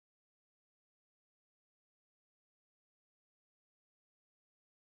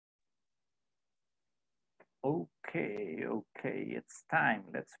Okay, it's time.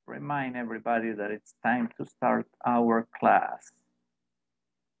 Let's remind everybody that it's time to start our class.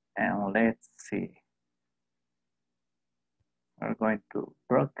 And let's see. We're going to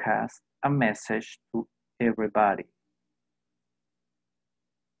broadcast a message to everybody.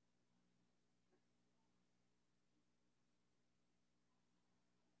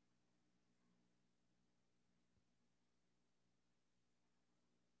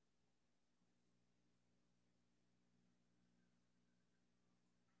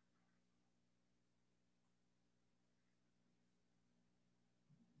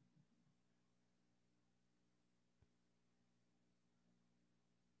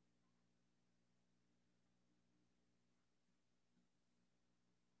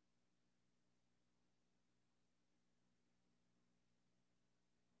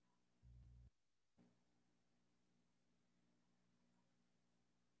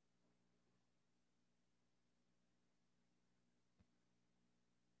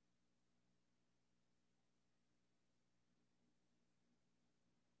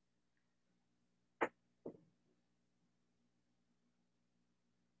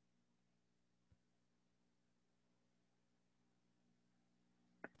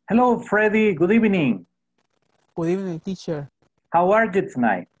 Hello, Freddy. Good evening. Good evening, teacher. How are you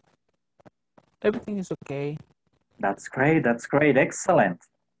tonight? Everything is okay. That's great. That's great. Excellent.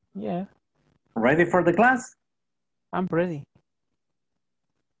 Yeah, Ready for the class? I'm ready.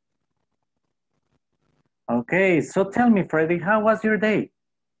 Okay, so tell me, Freddy, how was your day?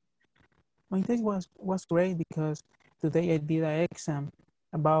 My day was great because today I did an exam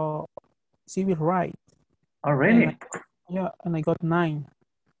about civil rights. Oh, really? And I got 9.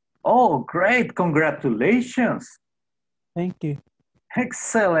 Oh, great. Congratulations. Thank you.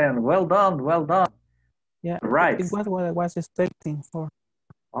 Excellent. Well done. Well done. Yeah, Right. it was what I was expecting for.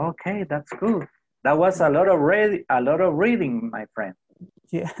 Okay, that's good. That was a lot of reading, my friend.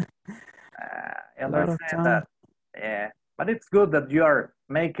 Yeah. I understand that. Yeah, but it's good that you are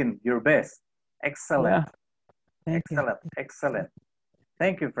making your best. Excellent. Yeah. Thank you. Excellent.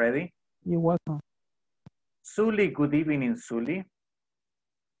 Thank you, Freddy. You're welcome. Suli, good evening, Suli.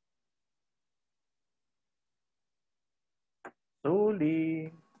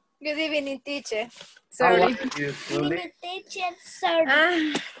 Suli. Good evening, teacher. How Sorry. are you, Suli? Teacher,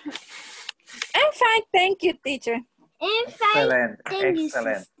 sorry. I'm fine, thank you, teacher. I'm fine.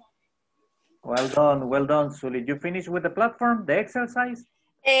 Excellent. Well done, Suli. You finished with the platform, the exercise?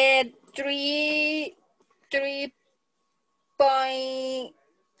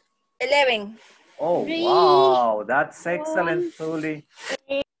 3.11. Oh, wow, that's excellent, Suli.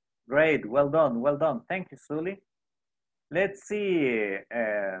 Great, well done. Thank you, Suli. Let's see,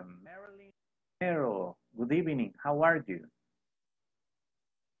 Marilyn Hero, good evening, how are you?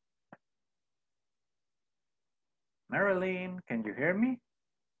 Marilyn, can you hear me?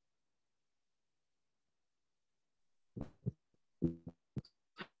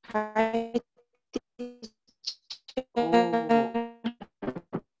 Hi. Oh,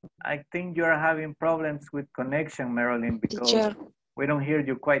 I think you're having problems with connection, Marilyn, because Teacher. we don't hear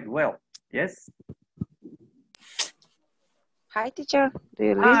you quite well. Yes? Hi, teacher. Do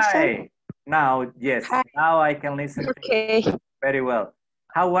you Hi. listen? Now, yes. Hi. Now I can listen to you very well.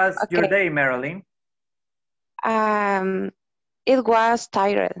 How was your day, Marilyn? It was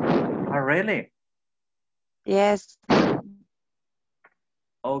tired. Oh, really? Yes.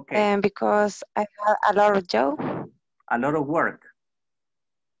 Okay. And because I had a lot of job. A lot of work.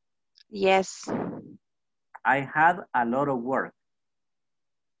 Yes. I had a lot of work.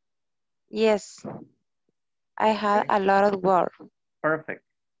 Yes. I had a lot of work. Perfect.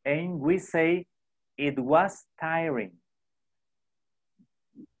 And we say it was tiring.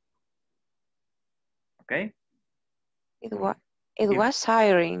 Okay? It was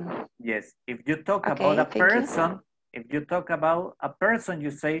tiring. Yes. If you talk about a person, you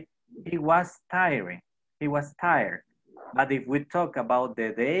say he was tiring. He was tired. But if we talk about the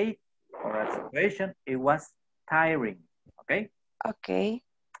day or a situation, it was tiring. Okay? Okay.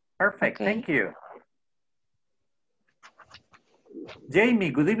 Perfect. Okay. Thank you.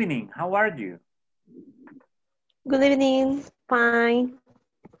 Jamie, good evening. How are you? Good evening. Fine.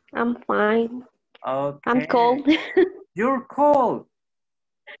 I'm fine. Okay. I'm cold. You're cold.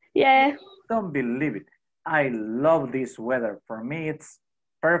 Yeah. Don't believe it. I love this weather. For me, it's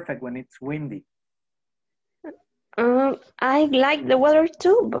perfect when it's windy. I like the weather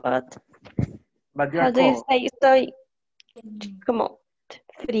too, but you're how do you cold. say? Estoy como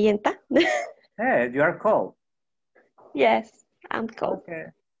frienta. Yeah, you are cold. Yes, I'm cold. Okay.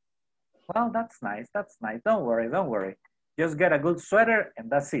 Well, that's nice. That's nice. Don't worry. Don't worry. Just get a good sweater and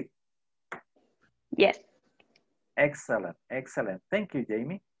that's it. Yes. Excellent, excellent. Thank you,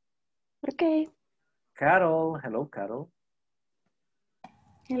 Jamie. Okay. Carol, hello, Carol.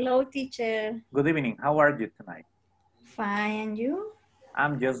 Hello, teacher. Good evening. How are you tonight? Fine, and you?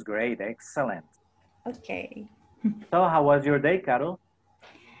 I'm just great. Excellent. Okay. So how was your day, Carol?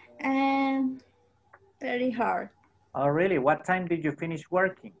 And very hard. Oh, really? What time did you finish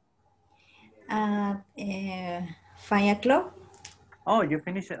working? At 5 o'clock? Oh, you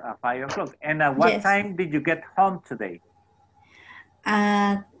finished at 5 o'clock. And at what Yes. time did you get home today?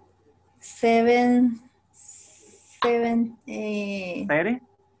 At 7, 30?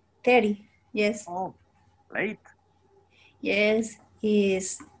 30. Yes. Oh, late. Yes,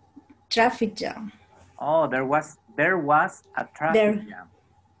 is traffic jam. Oh, there was a traffic jam.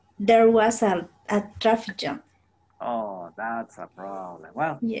 There was a traffic jam. Oh, that's a problem.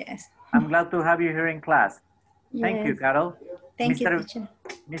 Well, Yes. I'm glad to have you here in class. Thank you, Yes. Carol. Thank you, teacher.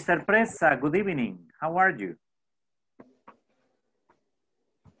 Mr. Presa, good evening. How are you?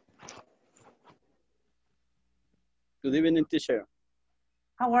 Good evening, teacher.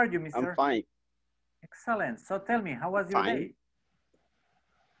 How are you, Mr.? I'm fine. Excellent. So tell me, how was your day?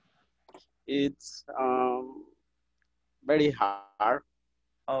 It's very hard.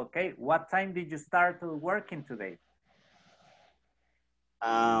 Okay. What time did you start working today?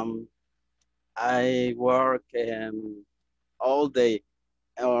 I work all day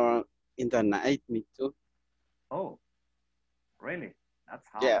or in the night, me too. Oh, really? That's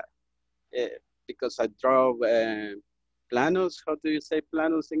hard. Yeah, because I draw planos. How do you say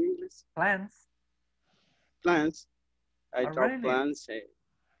planos in English? Plans? Plans. I draw really? plans.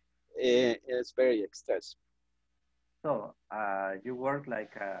 It's very extensive. So you work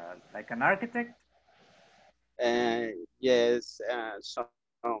like an architect? Yes, some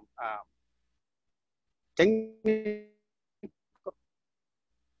technical,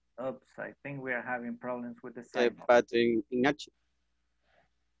 Oops, I think we are having problems with the signal. but in action.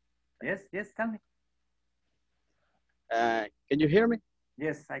 Yes, tell me. Can you hear me?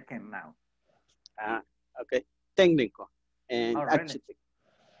 Yes, I can now. Okay. Technical and Oh, really? architect.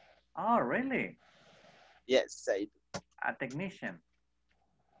 Oh, really? Yes, I do. A technician?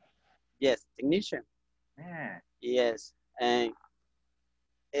 Yes, technician. Yeah. Yes, and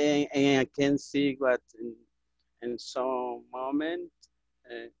I can see what in some moment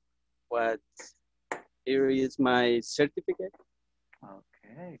what here is my certificate.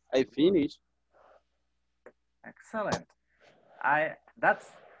 Okay. I finished. Excellent. That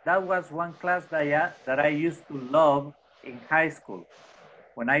was one class that I used to love in high school.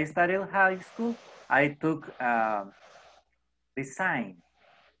 When I studied high school, I took design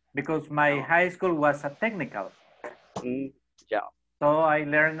because my high school was a technical. Yeah. So I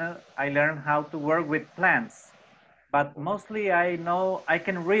learned how to work with plans, but mostly I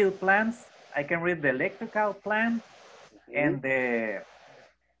can read plans. I can read the electrical plan and the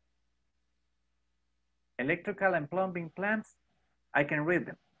electrical and plumbing plans. I can read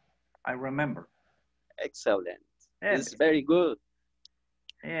them. I remember. Excellent. Yeah, It's very good.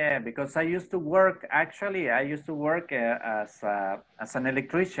 Yeah, because I used to work, actually, I used to work as an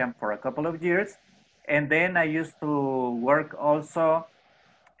electrician for a couple of years. And then I used to work also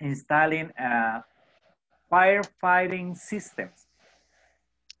installing firefighting systems.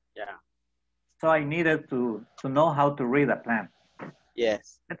 Yeah. So I needed to know how to read a plan.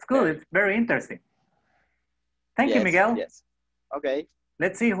 Yes. It's good. It's very interesting. Thank you, Miguel. Yes. Okay.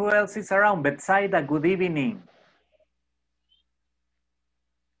 Let's see who else is around. Betsaida, good evening.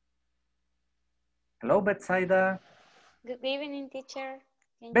 Hello, Betsaida. Good evening, teacher.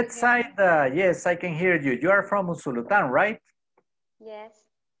 Betsaida, yes, I can hear you. You are from Usulutan, right? Yes.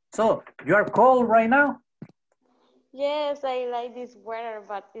 So, you are cold right now? Yes, I like this weather,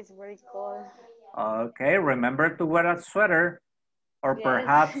 but it's very cold. Okay, remember to wear a sweater or Yes.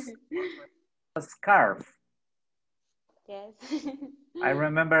 perhaps a scarf. Yes. I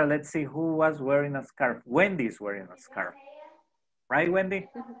remember, let's see who was wearing a scarf. Wendy's wearing a scarf. Right, Wendy?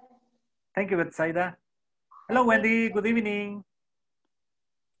 Thank you, Betsaida. Hello, Wendy. Good evening.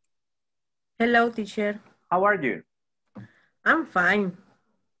 Hello, teacher. How are you? I'm fine.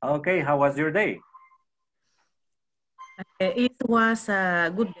 Okay, how was your day? It was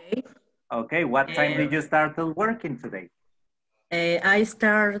a good day. Okay, what time did you start working today? I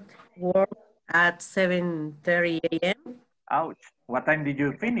start work at 7:30 a.m. Ouch. What time did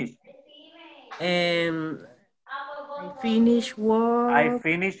you finish? And I finish work. I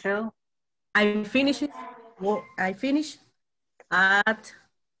finish at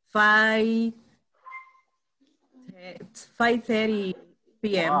 5:30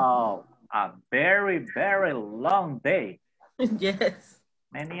 p.m. Wow, a very, very long day. Yes.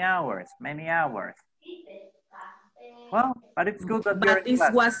 Many hours, many hours. Well, but it's good that you're But in this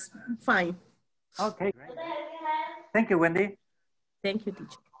class. was fine. Okay, great. Thank you, Wendy. Thank you,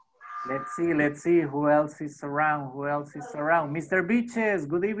 teacher. Let's see who else is around. Who else is around? Mr. Beaches,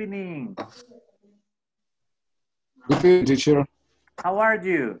 good evening. Good evening, teacher. How are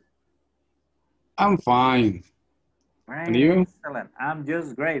you? I'm fine. Great, And you? excellent. I'm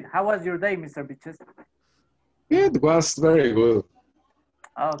just great. How was your day, Mr. Beaches? It was very good.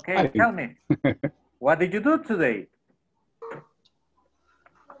 Okay, tell me. What did you do today?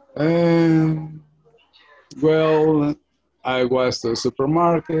 Well, I was to the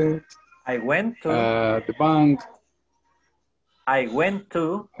supermarket. I went to the bank. I went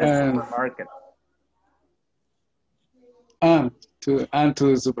to the supermarket. And to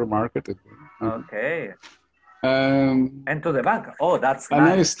the supermarket. Okay. And to the bank. Oh, that's and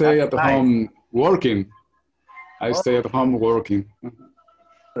nice. I stay That's at nice. home working. I stay at home working.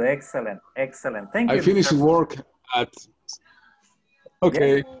 Excellent, excellent. Thank you. I finish work at.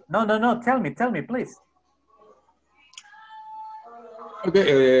 Okay. Yes. No. Tell me, please.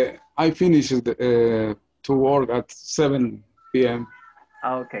 Okay. I finished to work at 7 p.m.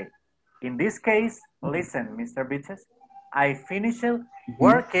 Okay. In this case, listen, Mr. Beaches. I finished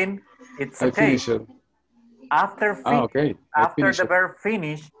working. It's I okay. finished it. After the verb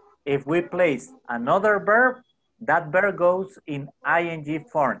finish, if we place another verb, that verb goes in ing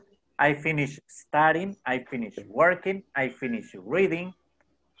form. I finish studying, I finish working, I finish reading.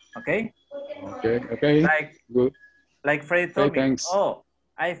 Okay? Okay. Good. Like Freddy told me, thanks. oh,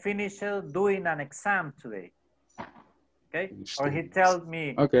 I finished doing an exam today. Okay? Or he tells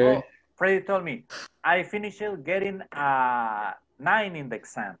me, okay. Oh, Freddy told me, I finished getting a 9 in the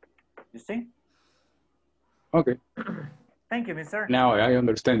exam. You see? Okay. Thank you, mister. Now I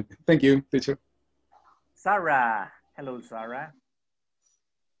understand. Thank you, teacher. Sarah. Hello, Sarah.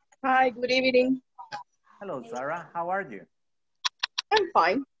 Hi, good evening. Hello, Sarah. How are you? I'm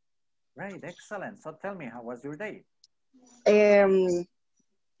fine. Great, excellent. So tell me, how was your day? Today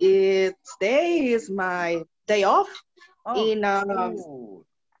is my day off in a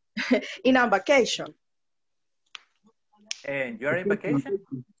vacation. And you're in vacation?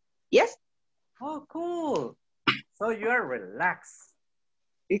 Yes. Oh, cool. So you're relaxed.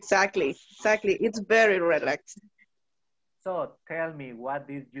 Exactly. It's very relaxed. So tell me, what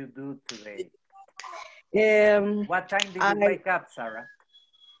did you do today? What time did you wake up, Sarah?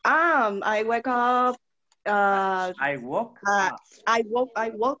 I wake up. I woke up. I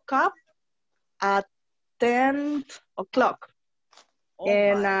woke up at 10 o'clock. Oh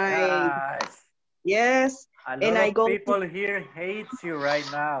my gosh. Yes. A lot of people here hates you right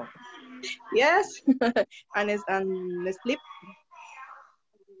now. Yes. and sleep.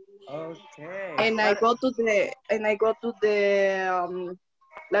 Okay. And I go to the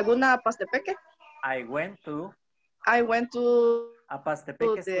Laguna Pastepeque. I went to a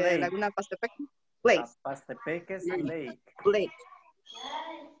Pastepeque Lake. Laguna Pastepeque place. Pastepeque Lake.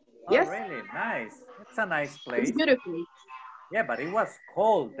 Oh, yes. Really? Nice. It's a nice place. It's beautiful. Yeah, but it was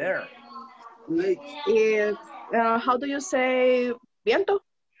cold there. How do you say viento?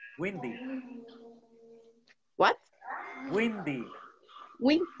 Windy. What? Windy.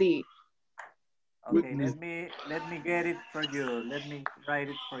 Windy. Okay, let me get it for you. Let me write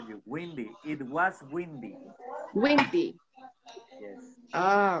it for you. Windy. It was windy. Windy. Yes.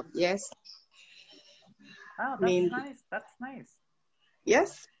 Yes. Oh, that's nice. That's nice.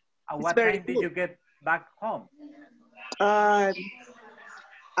 Yes. What time did you get back home?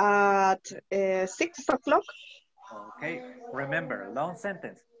 At 6 o'clock. Okay. Remember, long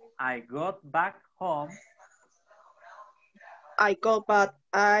sentence. I got back home. I go back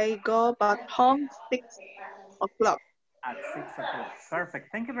home 6 o'clock. At 6 o'clock.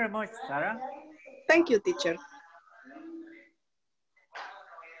 Perfect. Thank you very much, Sarah. Thank you, teacher.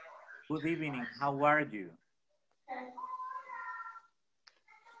 Good evening. How are you?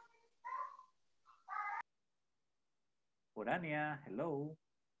 Urania, hello.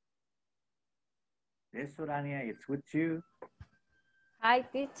 Yes, Urania, it's with you. Hi,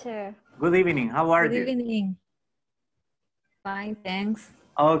 teacher. Good evening. How are you? Good evening. Fine, thanks.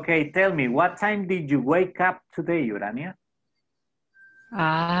 Okay, tell me, what time did you wake up today, Urania?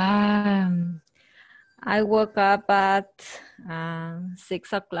 I woke up at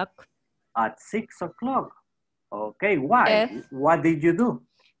 6 o'clock. At 6 o'clock? Okay, why? Yes. What did you do?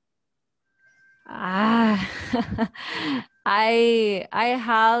 I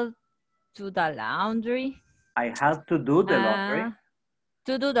had to do the laundry. I had to do the laundry?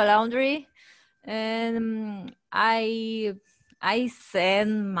 To do the laundry. And I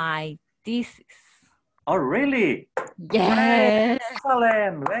sent my thesis. Oh, really? Yes.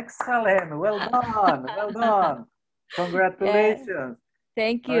 Excellent, excellent. Well done, well done. Congratulations.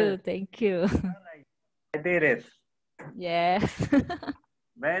 Thank you. Thank you. I did it. Yes.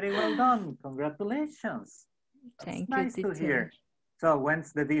 Very well done. Congratulations. That's Thank you, nice to teacher. hear. So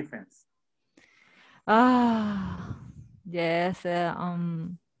when's the defense? Yes.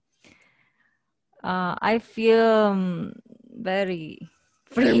 I feel very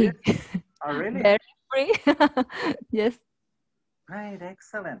free. Oh, really? Very free. Yes. Great,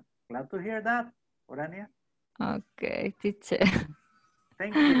 excellent. Glad to hear that, Orania. Okay, teacher.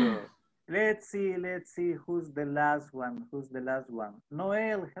 Thank you. Let's see who's the last one.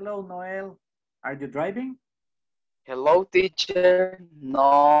 Noel, hello, Noel. Are you driving? Hello, teacher.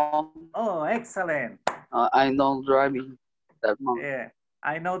 No. Oh, excellent. I'm not driving that much. Yeah,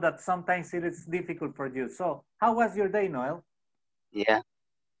 I know that sometimes it is difficult for you. So, how was your day, Noel? Yeah.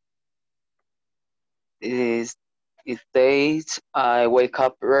 It days I wake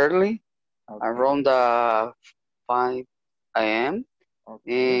up early, around 5 a.m.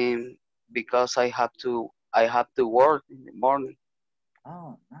 And because I have to work in the morning.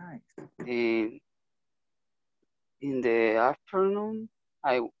 Oh, nice. And in the afternoon,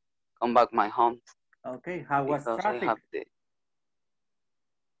 I come back my home. Okay, how was because traffic? I have the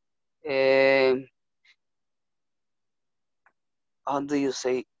how do you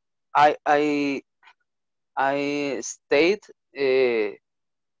say? I stayed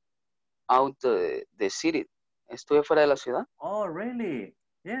out the city. Estuve fuera de la ciudad. Oh, really?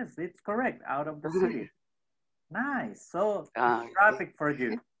 Yes, it's correct. Out of the city. Nice. So, traffic for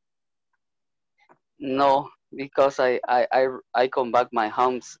you. No, because I come back my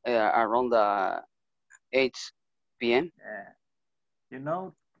homes around the 8 p.m. Yeah. You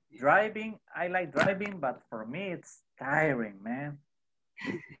know, driving, I like driving, but for me, it's tiring, man.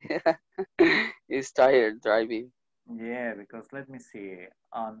 It's tired driving. Yeah, because let me see.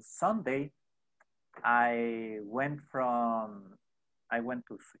 On Sunday, I went to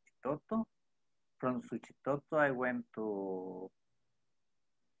Suchitoto. From Suchitoto, I went to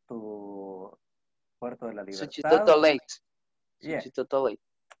Puerto de la Libertad. Suchitoto Lake. Yeah. Suchitoto Lake.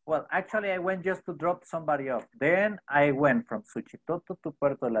 Well, actually, I went just to drop somebody off. Then I went from Suchitoto to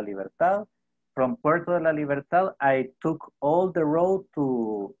Puerto de la Libertad. From Puerto de la Libertad, I took all the road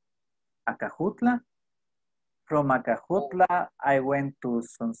to Acajutla. From Acajutla, I went to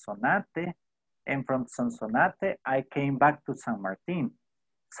Sonsonate. And from Sonsonate, I came back to San Martin.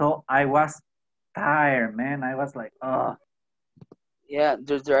 So I was tired, man. I was like, oh. Yeah,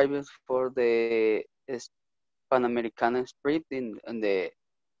 there's drivers for the Panamericana Street in the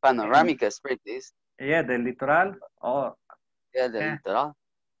Panoramica Street is. Yeah, the Litoral. Oh. Yeah, the Litoral.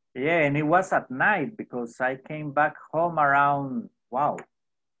 Yeah, and it was at night because I came back home around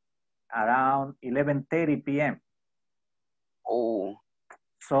 11:30 p.m. Oh.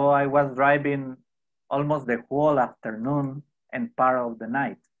 So I was driving almost the whole afternoon and part of the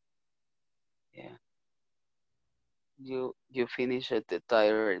night. Yeah. You finished the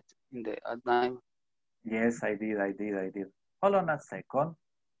tire at night. Yes, I did. Hold on a second.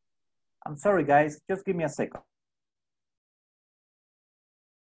 I'm sorry, guys. Just give me a second.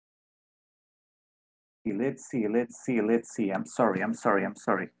 Let's see. I'm sorry.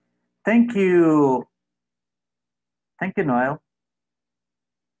 Thank you. Thank you, Noel.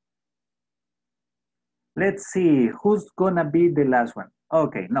 Let's see who's gonna be the last one.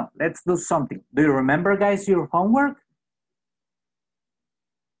 Okay, no, let's do something. Do you remember, guys, your homework?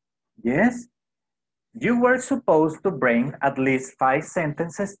 Yes? You were supposed to bring at least 5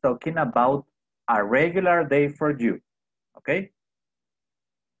 sentences talking about a regular day for you. Okay?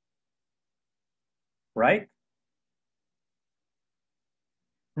 Right?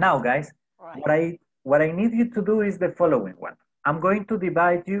 Now, guys, what I need you to do is the following one. I'm going to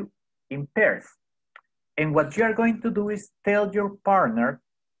divide you in pairs. And what you are going to do is tell your partner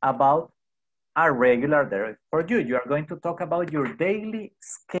about a regular day for you. You are going to talk about your daily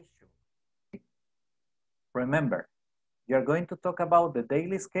schedule. Remember, you're going to talk about the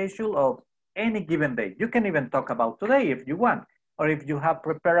daily schedule of any given day. You can even talk about today if you want, or if you have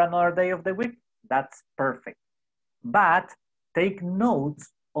prepared another day of the week, that's perfect. But take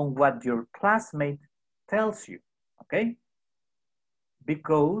notes on what your classmate tells you, okay?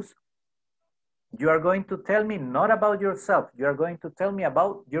 Because you are going to tell me not about yourself, you are going to tell me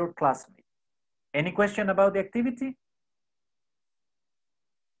about your classmate. Any question about the activity?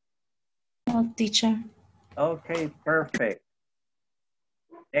 No, teacher. Okay, perfect.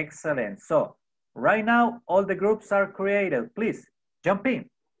 Excellent. So right now, all the groups are created. Please jump in.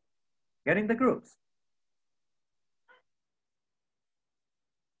 Get in the groups.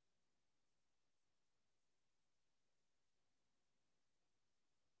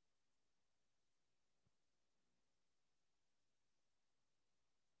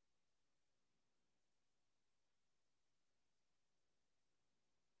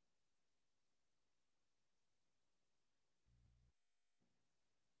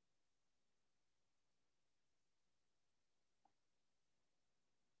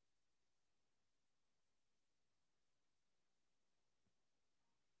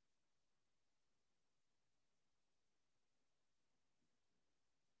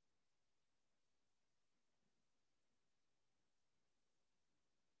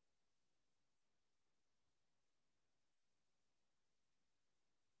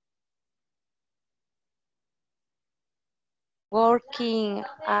 working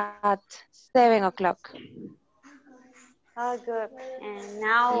at 7 o'clock. Oh, good. And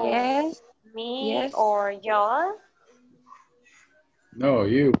now Yes, me yes. or Joel? No,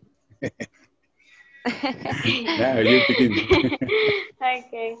 you. Now you begin.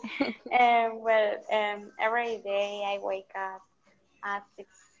 Okay. Every day I wake up at 6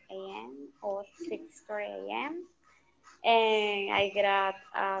 a.m. or 6:30 a.m. and I get up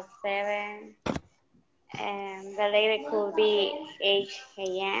at 7, and the later could be 8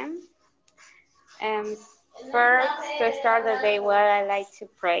 a.m. And first, to start the day well, I like to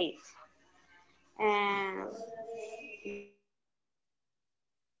pray. And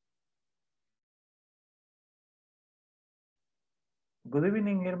Good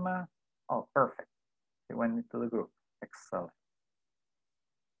evening, Irma. Oh, perfect. She went into the group. Excellent.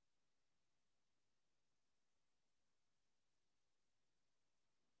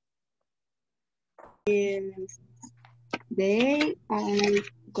 Day I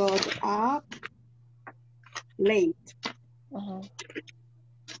got up late.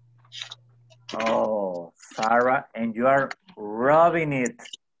 Oh, Sarah, and you are rubbing it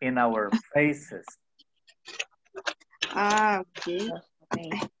in our faces. Ah, okay.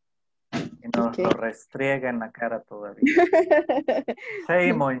 Y nos Okay. lo restriega en la cara todavía.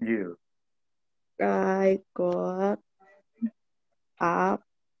 Shame on you. I got up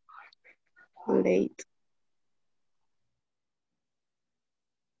late.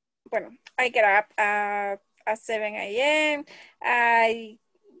 Bueno, I get up at 7 a.m. I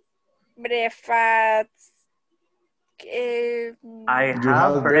breakfast. I You have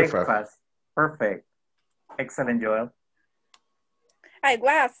have breakfast. breakfast. Perfect. Excellent, Joel. I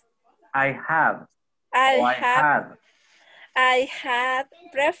was. I have. I Oh, have. I had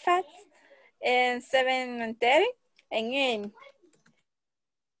breakfast at 7:30 a.m.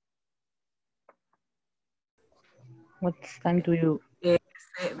 What time do you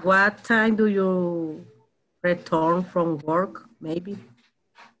What time do you return from work, maybe?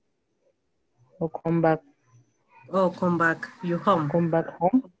 or come back? Oh, come back. You home. Come back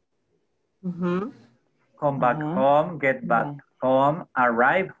home? Mm-hmm. Come back home, get back home,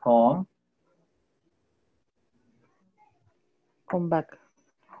 arrive home. Come back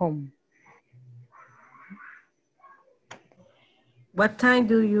home. What time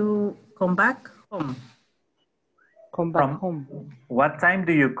do you come back home? Come back home. What time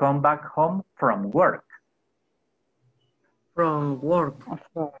do you come back home from work? From work.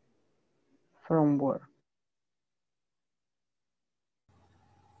 From work.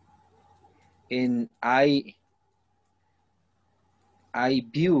 And I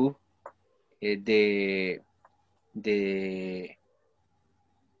view the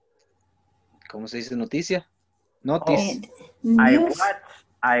 ¿cómo se dice noticia? Notice. I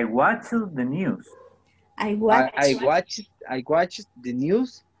watch the news. I watch the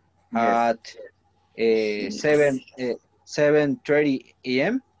news at 7:30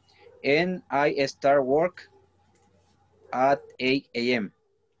 a.m. and I start work at 8 a.m.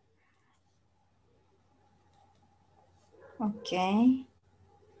 Okay.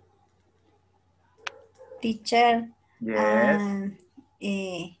 Teacher. Yes.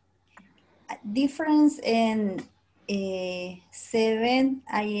 Difference in 7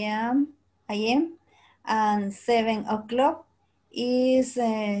 a.m. and 7 o'clock is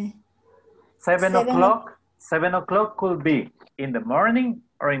 7 o'clock. 7 o'clock could be in the morning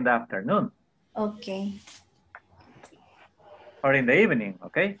or in the afternoon. Okay. Or in the evening,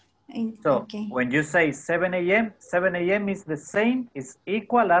 okay? So when you say 7 a.m., 7 a.m. is the same, is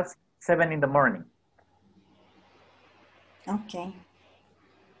equal as 7 in the morning. Okay.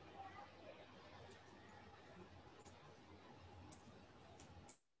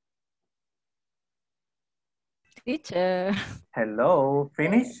 Teacher. Hello,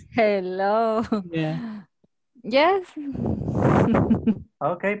 finish? Hello. Yeah. Yes.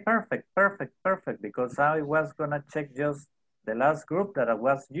 Okay, perfect. Because I was gonna check just the last group that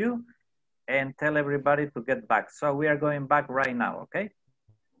was you and tell everybody to get back. So we are going back right now, okay?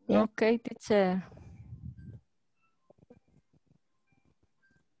 Yeah. Okay, teacher.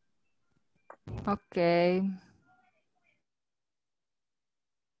 Okay.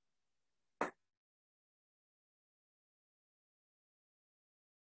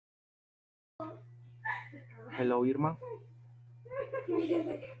 Hello, Irma.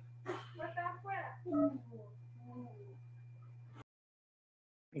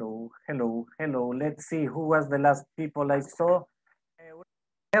 Hello. Let's see who was the last people I saw.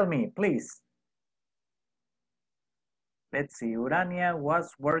 Tell me, please. Let's see, Urania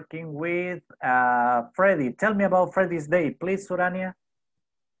was working with Freddy. Tell me about Freddy's day, please, Urania.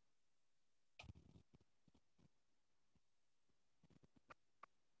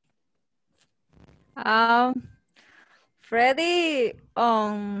 Freddie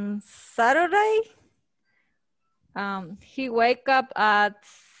on Saturday, he wake up at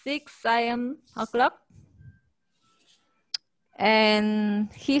 6 a.m. o'clock, and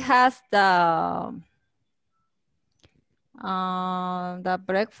he has the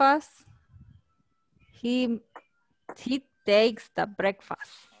breakfast. He takes the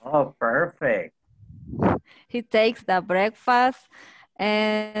breakfast. Oh, perfect. He takes the breakfast,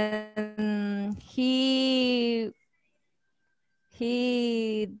 and he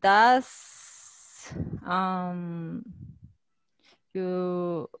does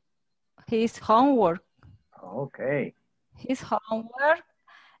his homework. Okay. His homework,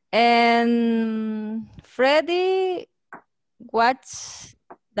 and Freddie watch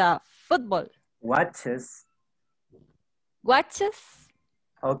the football. Watches.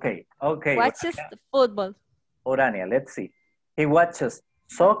 Okay. Watches the football. Urania, let's see. He watches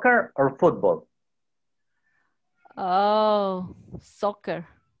soccer or football? Oh, soccer.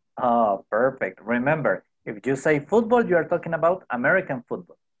 Oh, perfect. Remember, if you say football, you are talking about American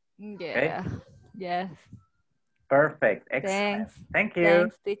football. Yeah. Okay? Yes. Perfect. Excellent. Thanks. Thank you.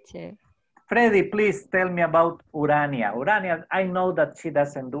 Thanks, teacher. Freddy, please tell me about Urania. Urania, I know that she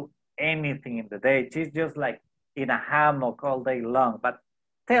doesn't do anything in the day. She's just like in a hammock all day long. But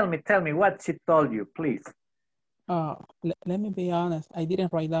tell me what she told you, please. Let me be honest. I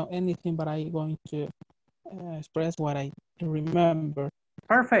didn't write down anything, but I'm going to express what I remember.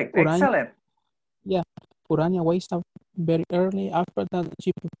 Perfect. Urania, excellent. Yeah. Urania wakes up very early. After that,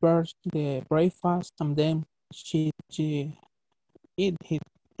 she prepares the breakfast, and then she eat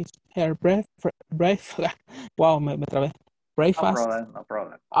her breakfast. Wow, me trabé. Breakfast. No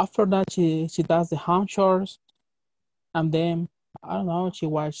problem. After that, she does the home chores, and then I don't know. She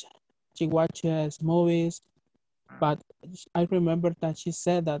watches movies, but I remember that she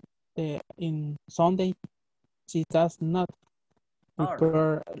said that in Sunday she does not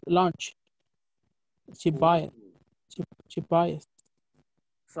prepare lunch. She buys it. She buys.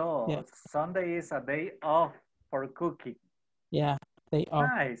 So Yeah. Sunday is a day off for cooking. Yeah, day off.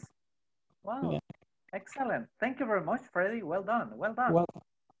 Nice. Wow. Yeah. Excellent. Thank you very much, Freddie. Well done. Well done. Well,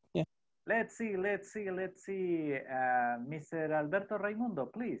 yeah. Let's see. Mr. Alberto Raimundo,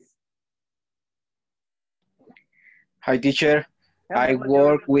 please. Hi, teacher. I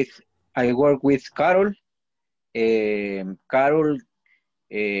work with Carol. Carol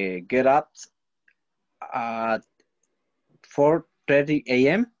get up at 4:30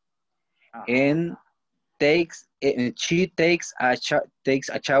 a.m. and she takes a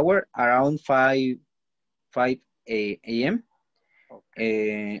shower around 5 a.m.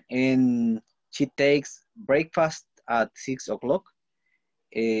 And she takes breakfast at 6 o'clock.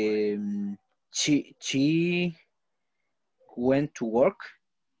 She went to work.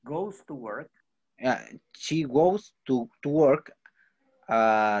 Goes to work. She goes to work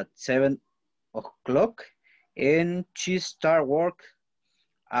at 7 o'clock, and she start work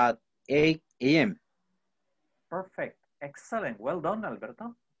at 8 a.m. Perfect. Excellent. Well done,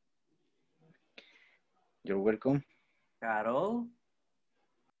 Alberto. You're welcome. Carol.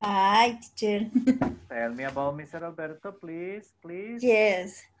 Hi, teacher. Tell me about Mr. Alberto, please.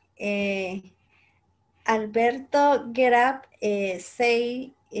 Yes. Alberto get up 6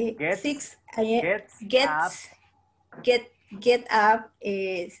 a.m. Get up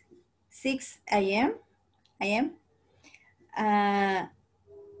 6 a.m.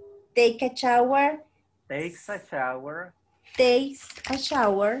 Take a shower. Takes a shower.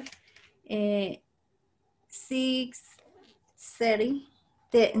 6:30.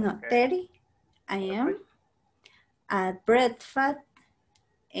 30 a.m. At breakfast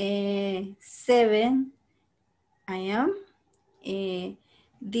 7 a.m.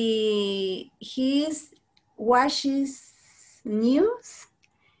 His watches news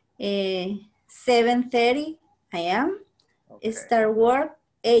 7:30 a.m. Start work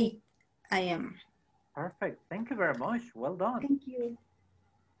 8 a.m. Perfect. Thank you very much. Well done. Thank you.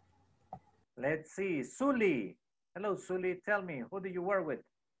 Let's see. Suli. Hello, Suli. Tell me, who do you work with?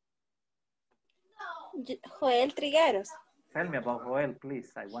 Joel Trigueros. Tell me about Joel,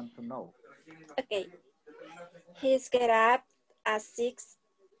 please. I want to know. Okay. He's get up at 6.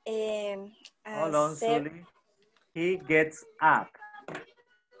 Hold on, Suli. He gets up.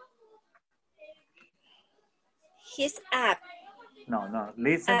 He's up. No.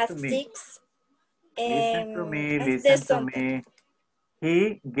 Listen at to me. 6. Listen to me. Listen to me.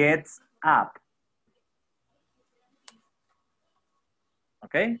 He gets up.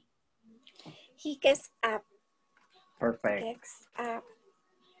 Okay? He gets up. Perfect. Gets up.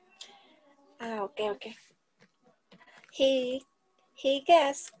 Okay. He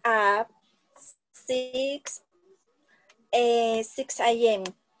gets up 6 a.m.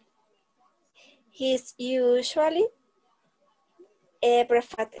 He's usually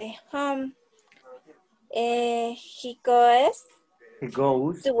breakfast at home. He goes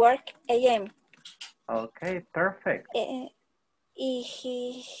to work a.m. Okay, perfect.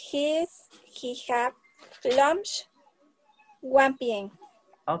 He have lunch 1 p.m.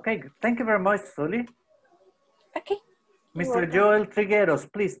 Okay, thank you very much, Sully. Okay. Mr. Joel Trigueros,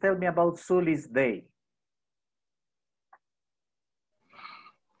 please tell me about Sully's day.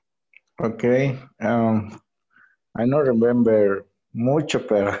 Okay, I don't remember mucho,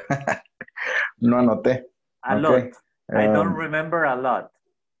 pero no anoté. A lot. I don't remember a lot.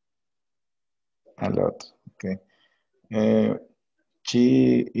 A lot, okay.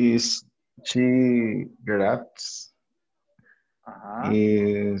 She gets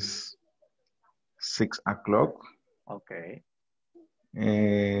is 6 o'clock. Okay.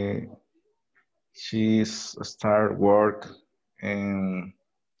 She's start work and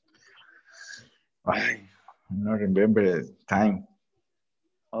I don't remember the time.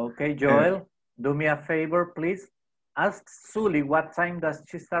 Okay, Joel, do me a favor, please. Ask Sully what time does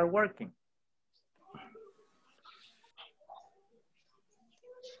she start working?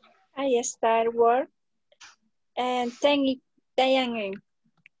 I start work and 10 a.m.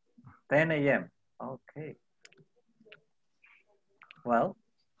 10 a.m. Okay. Well,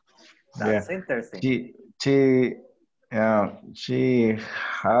 that's interesting. She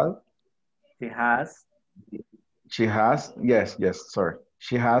has sorry.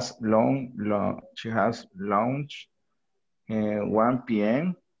 She has lunch 1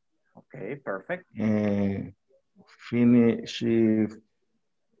 p.m. Okay, perfect.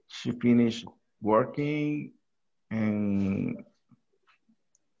 She finished working and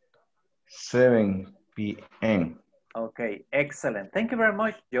 7 p.m. Okay, excellent. Thank you very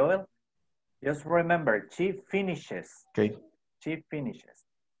much, Joel. Just remember, she finishes. Okay. She finishes.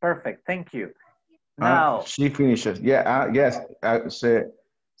 Perfect, thank you. Now. She finishes. Yeah, yes.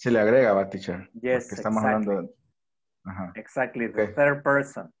 Se le agrega, va, teacher. Yes, porque estamos hablando. Exactly, the third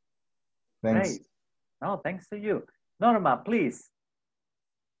person. Thanks. Great. No, thanks to you. Norma, please.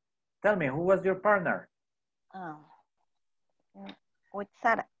 Tell me, who was your partner? With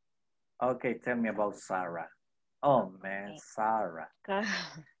Sarah. Okay, tell me about Sarah. Oh, man, Sarah.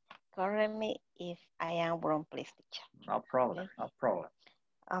 Correct me if I am wrong, please, teacher. No problem, no problem.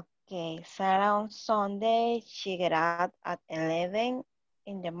 Okay, Sarah on Sunday, she got up at 11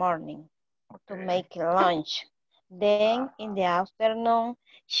 in the morning to make lunch. Then in the afternoon,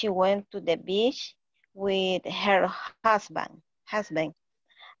 she went to the beach with her husband.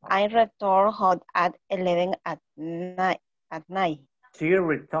 I returned home at 11 at night. She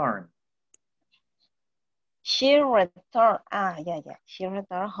returned. She returned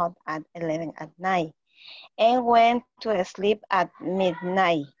home at 11 at night and went to sleep at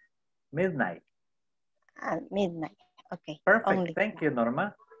midnight. Midnight. At midnight, okay. Perfect, only. Thank you,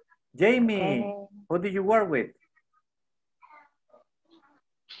 Norma. Jamie, who do you work with?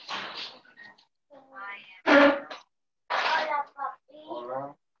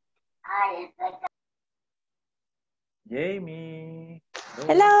 Jamie.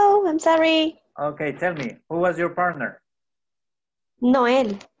 Hello, I'm sorry. Okay, tell me, who was your partner?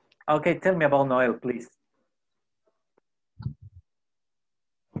 Noel. Okay, tell me about Noel, please.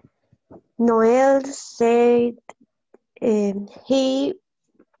 Noel said he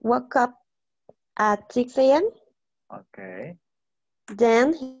woke up at 6 a.m. Okay.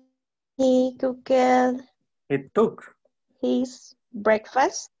 Then he took his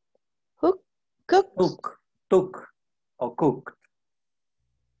breakfast. Took or cooked.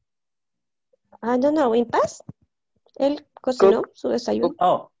 I don't know, in past. Él cocinó su desayuno.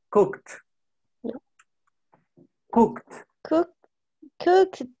 Oh, cooked. No. Cooked.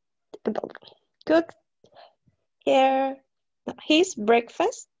 Cooked his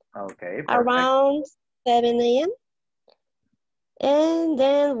breakfast. Okay, perfect. Around 7 a.m. And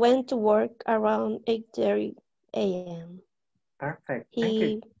then went to work around 8:30 a.m. Perfect.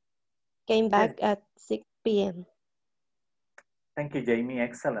 He came back at 6 p.m. Thank you, Jamie.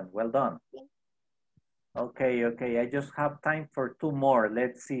 Excellent. Well done. Okay. I just have time for 2 more.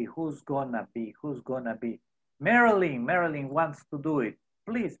 Let's see who's gonna be. Marilyn wants to do it.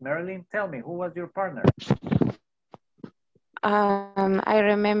 Please, Marilyn, tell me, who was your partner? I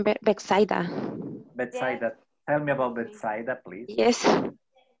remember Betsaida. Betsaida. Tell me about Betsaida, please. Yes.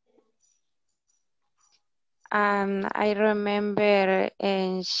 I remember,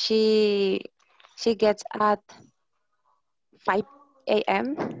 and she gets at 5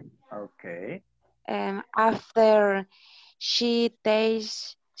 a.m. Okay. After she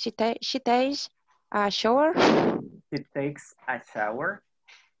takes A shower. She takes a shower.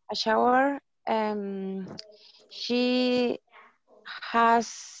 A shower. She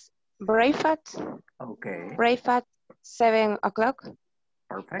has breakfast. Okay. Breakfast 7 o'clock.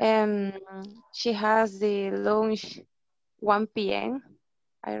 Perfect. She has the lunch 1 p.m.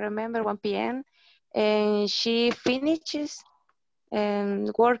 I remember 1 p.m. And she finishes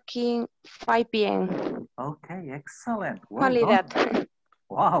working 5 p.m. Okay, excellent. Well Only done. that.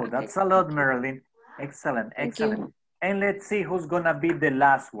 Wow, Okay. that's a lot, Marilyn. Excellent, Thank excellent. you. And let's see who's gonna be the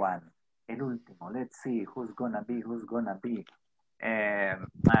last one. El último. Let's see who's gonna be.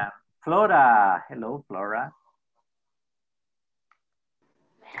 Flora. Hello, Flora.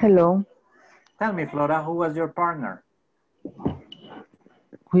 Hello. Tell me, Flora, who was your partner?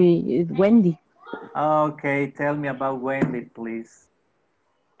 Wendy. Okay, tell me about Wendy, please.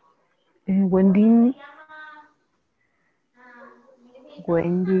 Wendy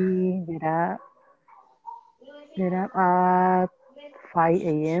get up at 5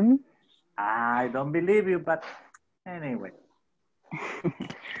 a.m. I don't believe you, but anyway.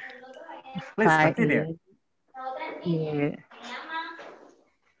 Please continue. Yeah.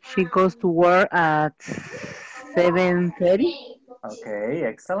 She goes to work at 7:30. Okay,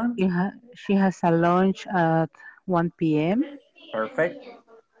 excellent. She has a lunch at 1 p.m. Perfect.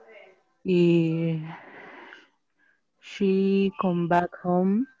 She come back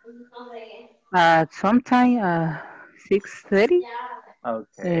home at sometime 6:30.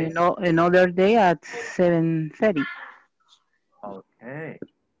 Okay. Another day at 7:30. Okay.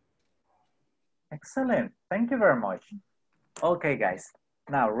 Excellent. Thank you very much. Okay, guys.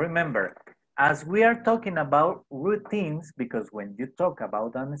 Now remember, as we are talking about routines, because when you talk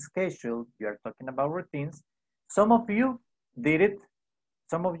about a schedule, you are talking about routines. Some of you did it.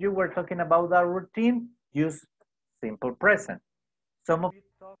 Some of you were talking about a routine, use simple present. Some of you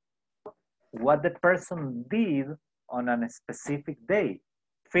talk about what the person did on a specific day.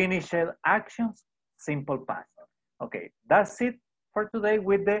 Finished actions, simple past. Okay, that's it for today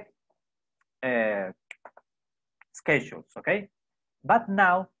with the schedules, okay? But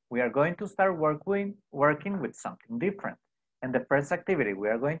now we are going to start working with something different. And the first activity we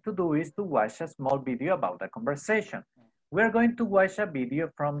are going to do is to watch a small video about the conversation. We are going to watch a video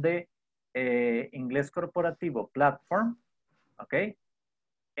from the Inglés Corporativo platform, okay?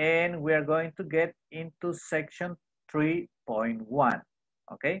 And we are going to get into section 3.1,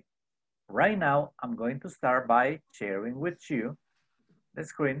 okay? Right now, I'm going to start by sharing with you the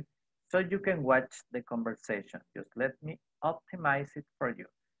screen so you can watch the conversation. Just let me optimize it for you.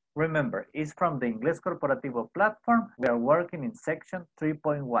 Remember, it's from the Inglés Corporativo platform. We are working in section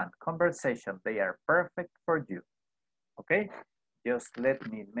 3.1, conversation. They are perfect for you, okay? Just let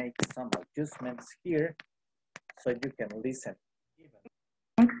me make some adjustments here so you can listen.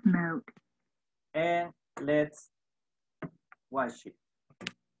 Next mode. And let's watch it.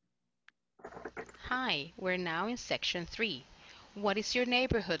 Hi, we're now in section 3. What is your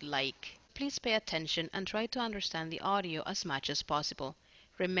neighborhood like? Please pay attention and try to understand the audio as much as possible.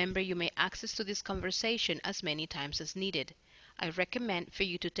 Remember, you may access to this conversation as many times as needed. I recommend for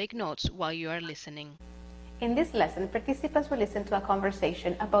you to take notes while you are listening. In this lesson, participants will listen to a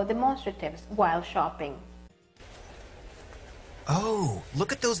conversation about demonstratives while shopping. Oh,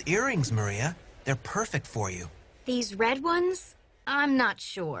 look at those earrings, Maria. They're perfect for you. These red ones? I'm not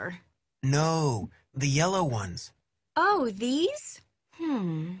sure. No, the yellow ones. Oh, these?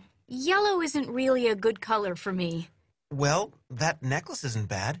 Yellow isn't really a good color for me. Well, that necklace isn't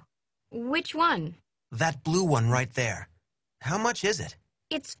bad. Which one? That blue one right there. How much is it?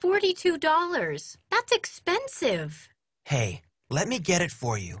 It's $42. That's expensive. Hey, let me get it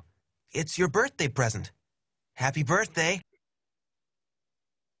for you. It's your birthday present. Happy birthday.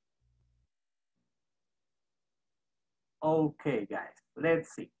 Okay, guys,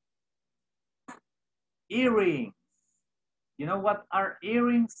 let's see. Earrings. You know what are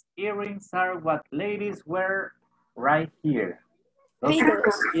earrings? Earrings are what ladies wear right here. Those are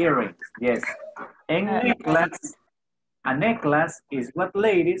earrings, yes. And necklace, a necklace is what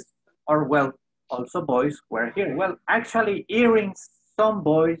ladies, or well, also boys wear here. Well, actually earrings, some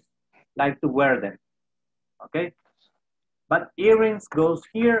boys like to wear them, okay? But earrings goes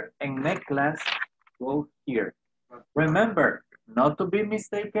here and necklace goes here. Remember, not to be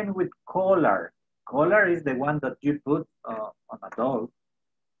mistaken with collar. Collar is the one that you put on a dog,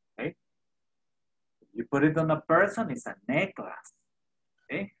 okay? If you put it on a person, it's a necklace,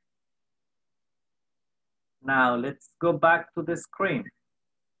 okay? Now, let's go back to the screen.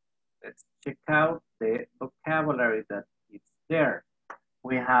 Let's check out the vocabulary that is there.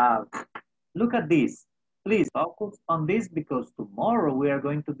 We have, look at this. Please focus on this because tomorrow we are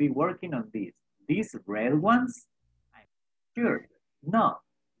going to be working on this. these red ones? I'm sure. No,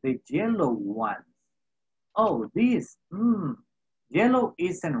 the yellow ones. Oh, this. Yellow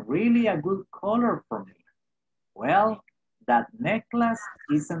isn't really a good color for me. Well, that necklace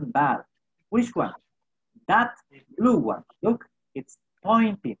isn't bad. Which one? That blue one. Look, it's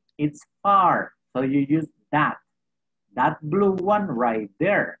pointing. It's far. So you use that. That blue one right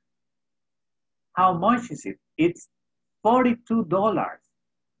there. How much is it? It's $42.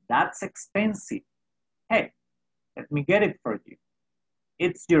 That's expensive. Hey, let me get it for you.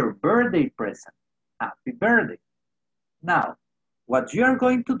 It's your birthday present. Happy birthday. Now, what you are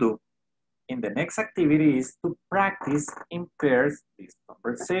going to do in the next activity is to practice in pairs this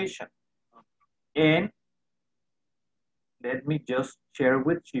conversation. And let me just share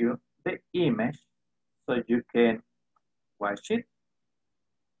with you the image so you can watch it.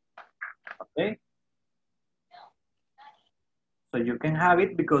 Okay? So you can have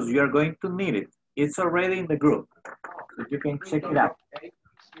it because you are going to need it. It's already in the group, so you can check it out.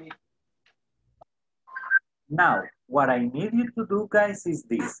 Now, what I need you to do, guys, is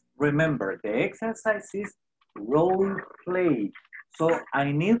this. Remember, the exercise is role play. So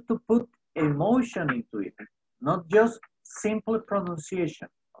I need to put emotion into it, not just simple pronunciation,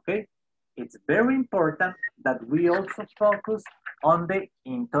 okay? It's very important that we also focus on the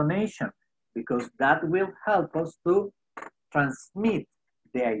intonation because that will help us to transmit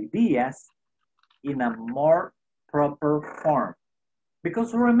the ideas in a more proper form.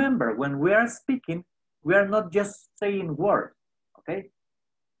 Because remember, when we are speaking, we are not just saying words, okay?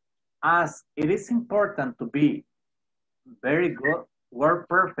 As it is important to be very good, word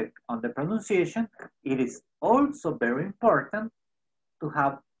perfect on the pronunciation, it is also very important to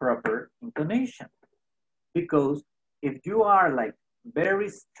have proper intonation. Because if you are like very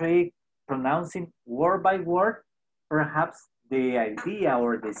strict pronouncing word by word, perhaps the idea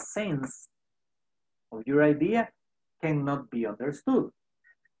or the sense of your idea cannot be understood.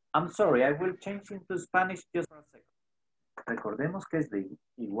 I'm sorry, I will change into Spanish just for a second. Recordemos que es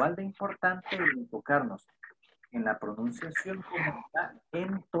igual de importante enfocarnos en la pronunciación como en la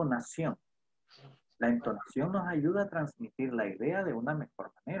entonación. La entonación nos ayuda a transmitir la idea de una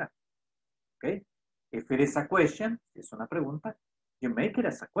mejor manera. Okay? If it is a question, si es una pregunta, you make it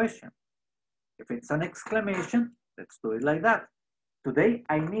as a question. If it's an exclamation, let's do it like that. Today,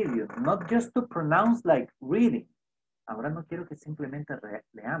 I need you not just to pronounce like reading. Ahora no quiero que simplemente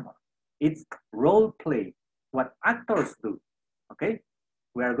leamos. It's role play, what actors do, okay?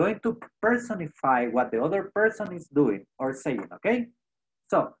 We are going to personify what the other person is doing or saying, okay?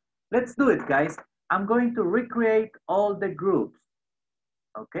 So, let's do it, guys. I'm going to recreate all the groups,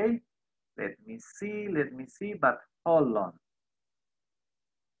 okay? Let me see, but hold on.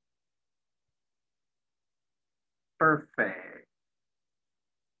 Perfect.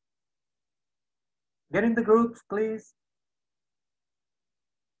 Get in the groups, please.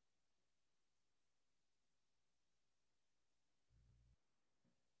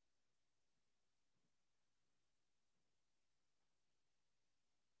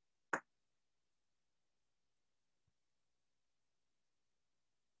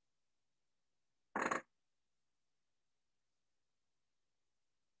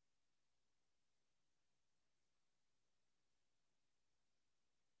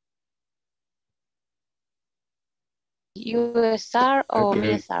 You start or me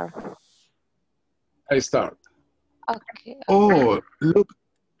Okay, start? I start. Okay. Oh, look.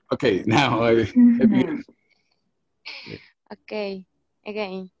 Okay, now I begin. Okay.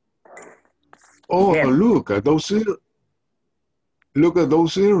 Again. Oh, Yes. look at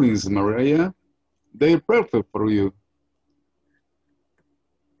those earrings, Maria. They're perfect for you.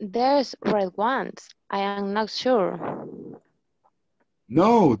 There's red ones. I am not sure.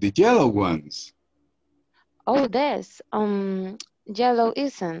 No, the yellow ones. Oh, there's yellow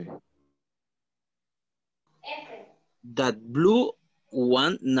isn't. That blue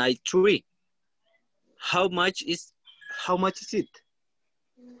 193. How much is it?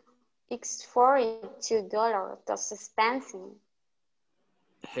 It's $42. That's expensive.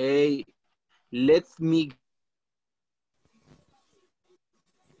 Hey, let me.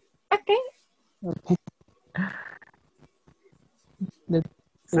 Okay.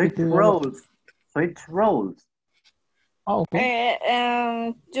 Switch roles. Switch roles. Oh, okay.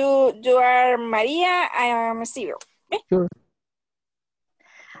 You are Maria, I am Cyril. Sure.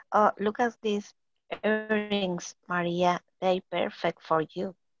 Look at these earrings, Maria. They're perfect for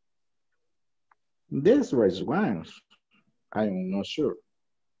you. These red ones. I'm not sure.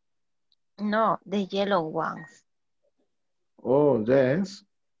 No, the yellow ones. Oh, yes.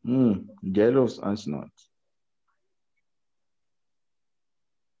 Yellows and not.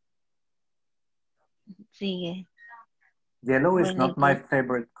 sigue. Yellow is Really not my good.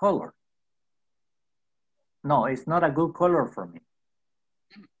 favorite color. No, it's not a good color for me.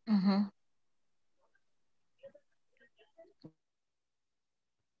 Mhm.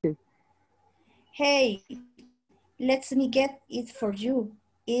 Hey, let me get it for you.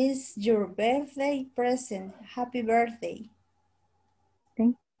 It's your birthday present. Happy birthday.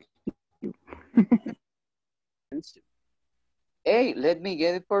 Thank Hey, let me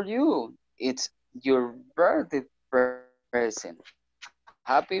get it for you. It's your birthday present.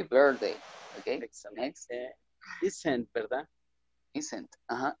 Happy birthday. Okay. Next. Isn't, ¿verdad? Isn't.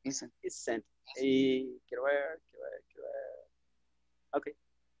 Ajá, isn't. Isn't. Y quiero ver. Okay.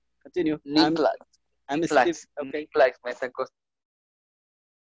 Continue. Nicolás. I'm Steve. Okay. Nicolás, me está costando.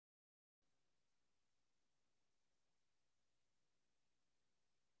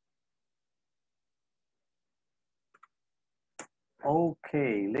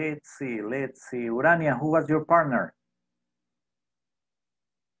 Okay, let's see. Urania, who was your partner?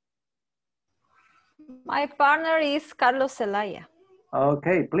 My partner is Carlos Zelaya.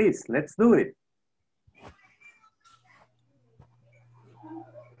 Okay, please, let's do it.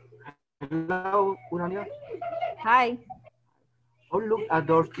 Hello, Urania. Hi. Oh, look at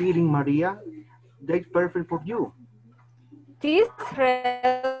those eating, Maria. That's perfect for you. This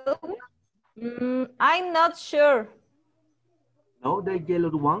red? I'm not sure. No, the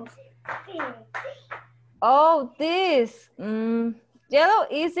yellow ones. Oh, this. Yellow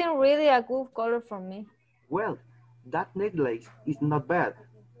isn't really a good color for me. Well, that necklace is not bad.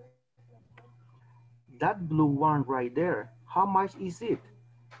 That blue one right there, how much is it?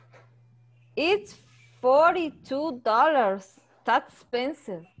 It's $42. That's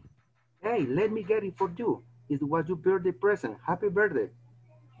expensive. Hey, let me get it for you. It was your birthday present. Happy birthday.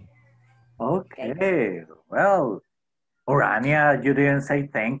 Okay, well, Urania, you didn't say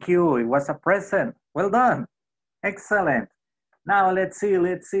thank you. It was a present. Well done. Excellent. Now let's see.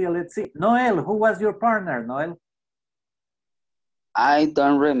 Noel, who was your partner, Noel? I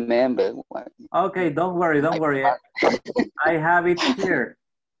don't remember. Okay, don't worry. I have it here.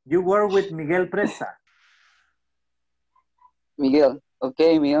 You were with Miguel Presa. Miguel.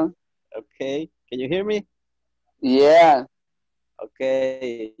 Okay, Miguel. Okay. Can you hear me? Yeah.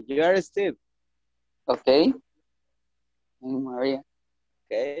 Okay. You are Steve. Okay. Maria.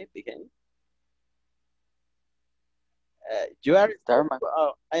 Okay, begin. You are start.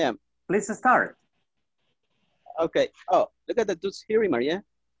 Oh, I am. Please start. Okay. Oh, look at the dudes here, Maria.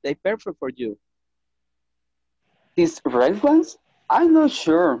 They're perfect for you. These red ones? I'm not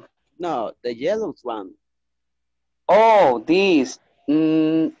sure. No, the yellow one. Oh, these.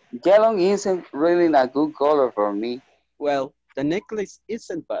 Yellow isn't really a good color for me. Well, the necklace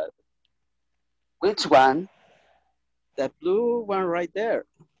isn't bad. Which one? The blue one right there.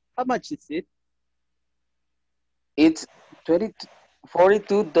 How much is it? It's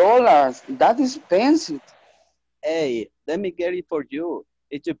 $42. That is expensive. Hey, let me get it for you.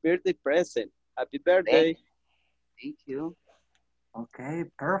 It's your birthday present. Happy birthday. Thank you. Okay,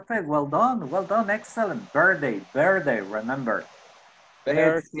 perfect. Well done. Excellent. Birthday. Remember.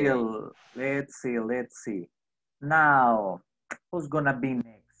 Birthday. Let's see. Now, who's gonna be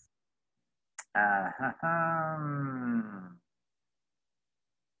next?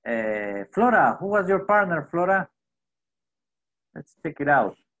 Flora, who was your partner, Flora? Let's check it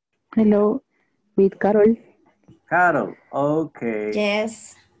out. Hello, with Carol. Carol, okay.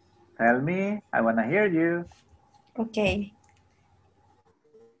 Yes. Tell me, I wanna hear you. Okay.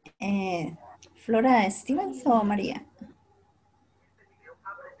 Flora Stevens o María?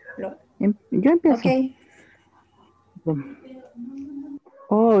 Yo empiezo. Okay.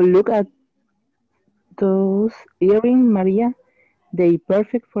 Oh, look at those earrings, Maria. They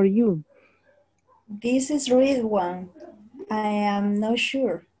perfect for you. This is red one. I am not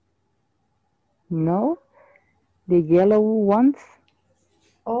sure. No, the yellow ones.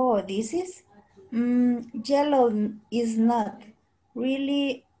 Oh, this is? Yellow is not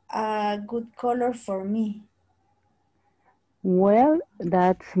really a good color for me. Well,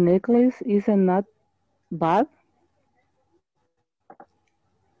 that necklace is not bad.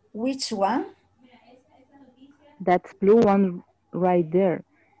 Which one? That's blue one right there.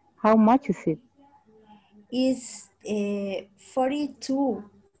 How much is it? It's $42.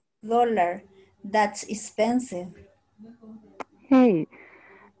 That's expensive. Hey,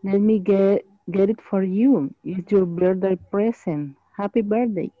 let me get it for you. It's your birthday present. Happy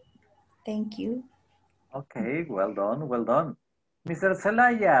birthday. Thank you. Okay, well done. Mr.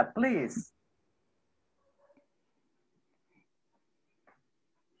 Zelaya, please.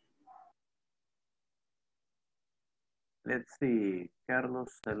 Let's see,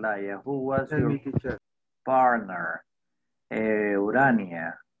 Carlos Zelaya, who was your... teacher. partner?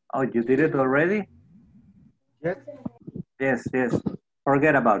 Urania. Oh, you did it already? Yes. Yes, yes.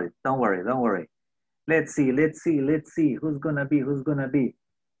 Forget about it. Don't worry, don't worry. Let's see, let's see, let's see. Who's gonna be, who's gonna be?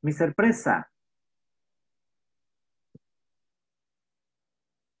 Mr. Presa.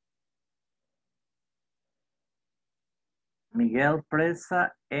 Miguel Presa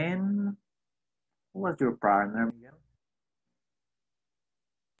and who was your partner, Miguel?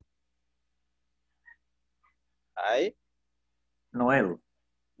 Noel.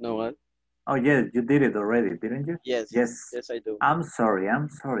 Noel. Oh, yes, you did it already, didn't you? Yes. Yes. Yes, I do. I'm sorry.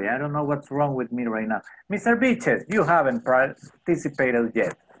 I don't know what's wrong with me right now. Mr. Beaches, you haven't participated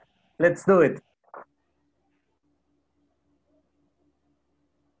yet. Let's do it.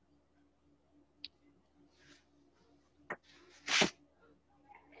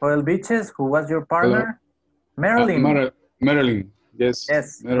 Joel Beaches, who was your partner? Marilyn. Marilyn, yes.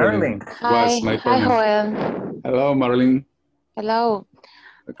 Yes, Marilyn. Was my partner. Hi, Joel. Hello, Marilyn. Hello.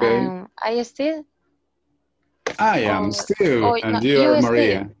 Okay. Are you still? I am still, and no, you are you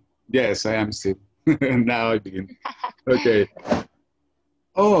Maria. still. Yes, I am still. Now I begin. Okay.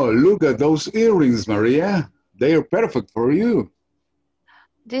 Oh, look at those earrings, Maria. They are perfect for you.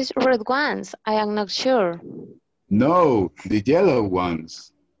 These red ones, I am not sure. No, the yellow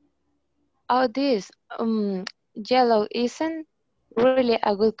ones. Oh, this yellow isn't really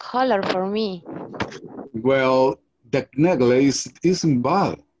a good color for me. Well, that necklace isn't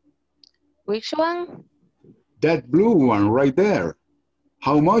bad. Which one? That blue one right there.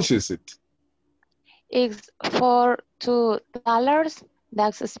 How much is it? It's for $2.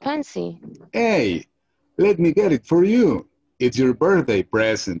 That's expensive. Hey, let me get it for you. It's your birthday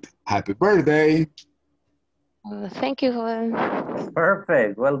present. Happy birthday. Thank you, Joel.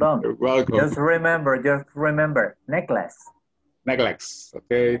 Perfect. Well done. You're welcome. Just remember, necklace. Necklace,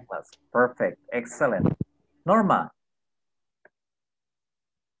 okay. Necklace. Perfect. Excellent. Norma.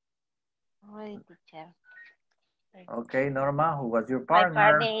 Ready, teacher. Okay, Norma, who was your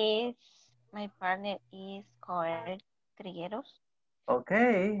partner? My partner is Coel Trigueros.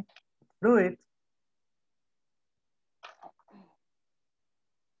 Okay, do it.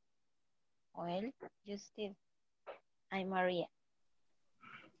 Well, Justin. I'm Maria.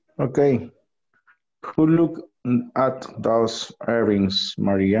 Okay. Who look at those earrings,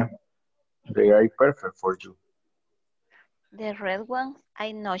 Maria? They are perfect for you. The red ones,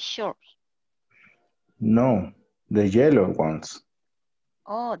 I'm not sure. No, the yellow ones.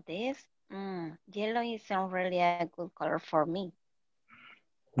 Oh, this? Yellow isn't really a good color for me.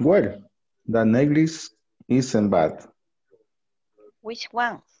 Well, the necklace isn't bad. Which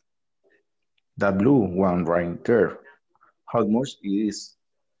ones? The blue one right there. How much it is?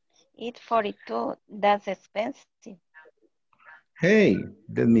 It's 42. That's expensive. Hey,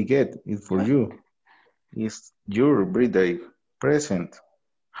 let me get it for you. It's your birthday present.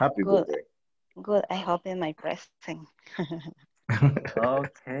 Happy birthday. Good. I hope in my present.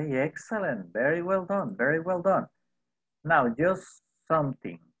 Okay, excellent. Very well done. Very well done. Now, just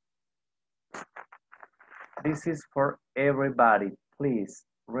something. This is for everybody. Please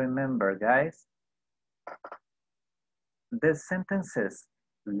remember, guys, the sentences.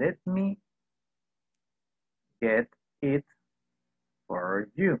 Let me get it for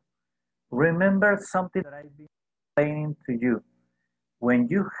you. Remember something that I've been explaining to you. When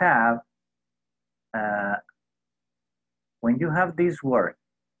you have this word,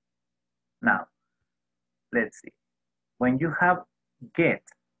 now, let's see. When you have get,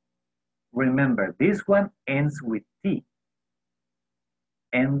 remember this one ends with T.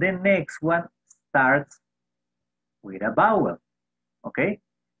 And the next one starts with a vowel, okay?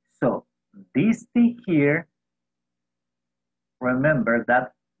 So this T here, remember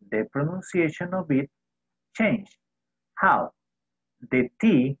that the pronunciation of it changed. How? The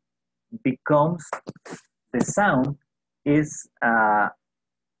T becomes, the sound is,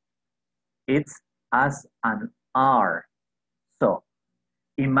 it's as an R. So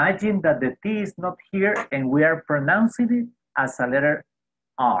imagine that the T is not here and we are pronouncing it as a letter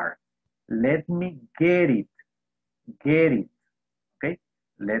R. Let me get it, okay?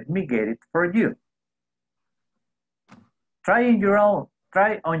 Let me get it for you. Try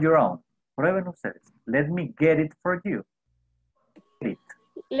on your own. Prueben ustedes. Let me get it for you.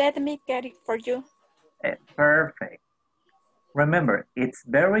 Let me get it for you. Perfect. Remember, it's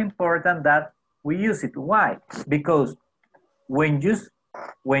very important that we use it. Why? Because when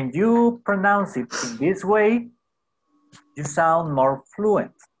you pronounce it in this way, you sound more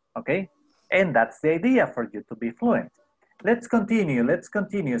fluent, okay? And that's the idea for you to be fluent. Let's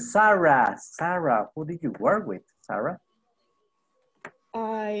continue. Sarah, who did you work with, Sarah?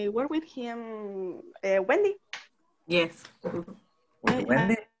 I work with him, Wendy. Yes. With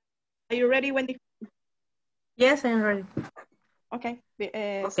Wendy? Are you ready, Wendy? Yes, I'm ready. Okay,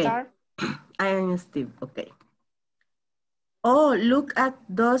 Okay. start. I am Steve, okay. Oh, look at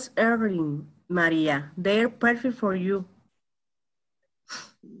those earrings, Maria. They're perfect for you.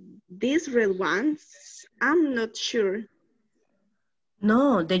 These red ones, I'm not sure.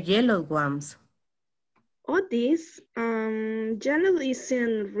 No, the yellow ones. Oh, this, yellow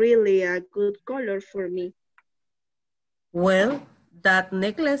isn't really a good color for me. Well, that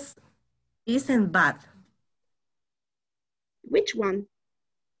necklace isn't bad. Which one?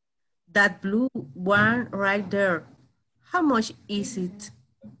 That blue one right there. How much is it?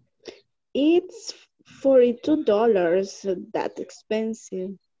 It's $42. That's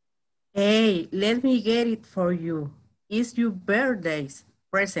expensive. Hey, let me get it for you. It's your birthday's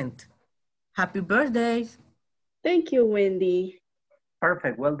present. Happy birthday. Thank you, Wendy.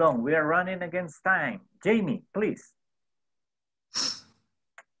 Perfect, well done. We are running against time. Jamie, please.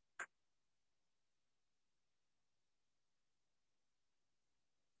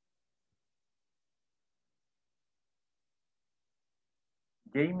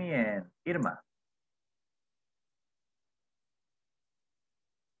 Jamie and Irma.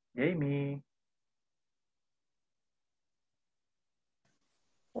 Jamie.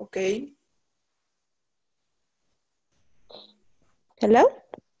 Okay. Hello?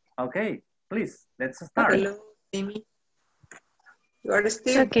 Okay, please, let's start. Hello, Amy. You are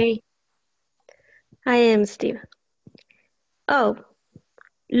Steve? Okay. I am Steve. Oh,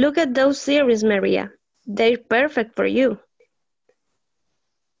 look at those earrings, Maria. They're perfect for you.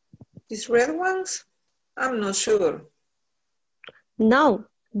 These red ones? I'm not sure. No,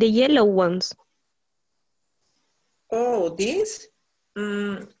 the yellow ones. Oh, this?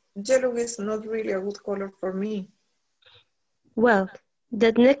 Yellow is not really a good color for me. Well,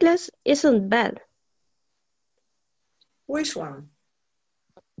 that necklace isn't bad. Which one?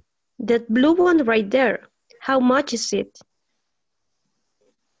 That blue one right there. How much is it?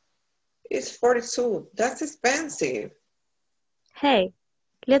 It's 42. That's expensive. Hey,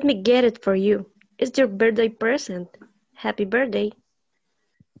 let me get it for you. It's your birthday present. Happy birthday.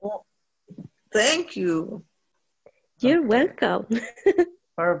 Oh, thank you. You're welcome.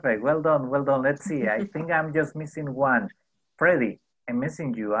 Perfect, well done, well done. Let's see, I think I'm just missing one. Freddie, I'm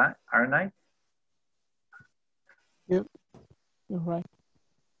missing you, aren't I? Yep, you're right.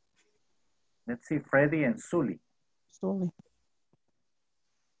 Let's see, Freddie and Sully. Sully.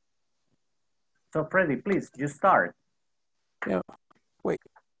 So Freddie, please, you start. Yeah, wait.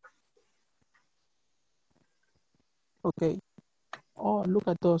 Okay. Oh, look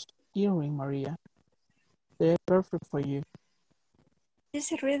at those earrings, Maria. They're perfect for you.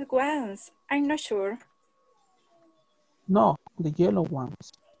 These red ones, I'm not sure. No, the yellow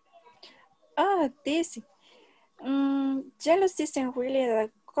ones. Oh, this. Yellow isn't really a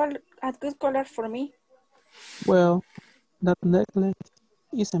good color for me. Well, that necklace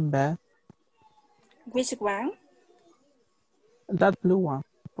isn't bad. Which one? That blue one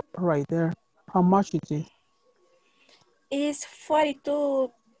right there. How much is it? It's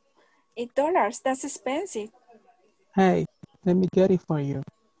 $42. That's expensive. Hey, let me get it for you.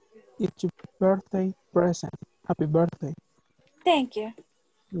 It's your birthday present. Happy birthday. Thank you.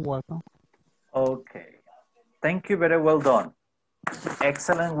 You're welcome. Okay, thank you, very well done.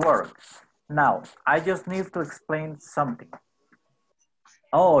 Excellent work. Now, I just need to explain something.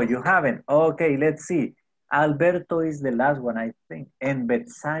 Oh, you haven't? Okay, let's see. Alberto is the last one, I think. And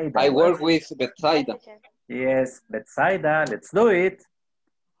Betsaida. I work with Betsaida. Yes, Betsaida, let's do it.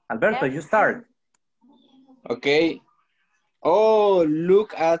 Alberto, you start. Okay. Oh,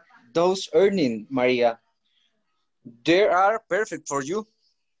 look at those earnings, Maria. They are perfect for you.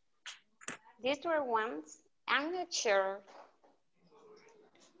 These were ones, I'm not sure.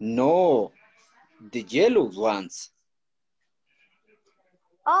 No, the yellow ones.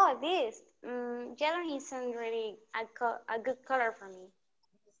 Oh, this. Yellow isn't really a good color for me.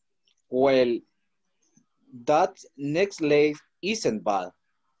 Well, that necklace isn't bad.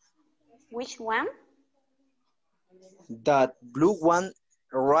 Which one? That blue one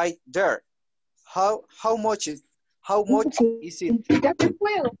right there. How much is it?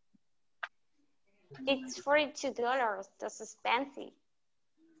 It's $42. That's expensive.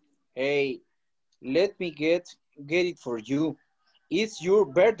 Hey, let me get it for you. It's your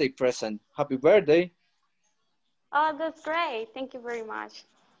birthday present. Happy birthday. Oh, that's great. Thank you very much.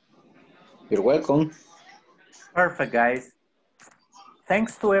 You're welcome. Perfect, guys.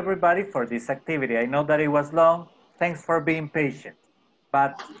 Thanks to everybody for this activity. I know that it was long. Thanks for being patient,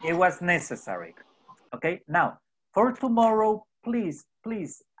 but it was necessary. Okay, now for tomorrow, please,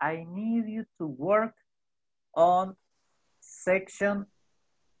 please, I need you to work on section,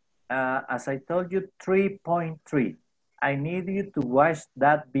 as I told you, 3.3. I need you to watch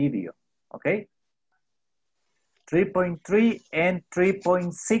that video, okay? 3.3 and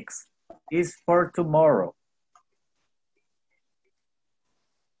 3.6 is for tomorrow.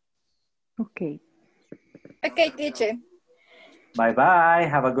 Okay. Okay, teacher. Bye-bye.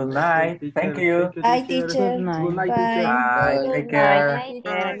 Have a good night. Thank you. Bye, teacher. Good night. Bye. Bye. Bye. Take care.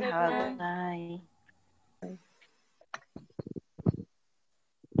 Have a good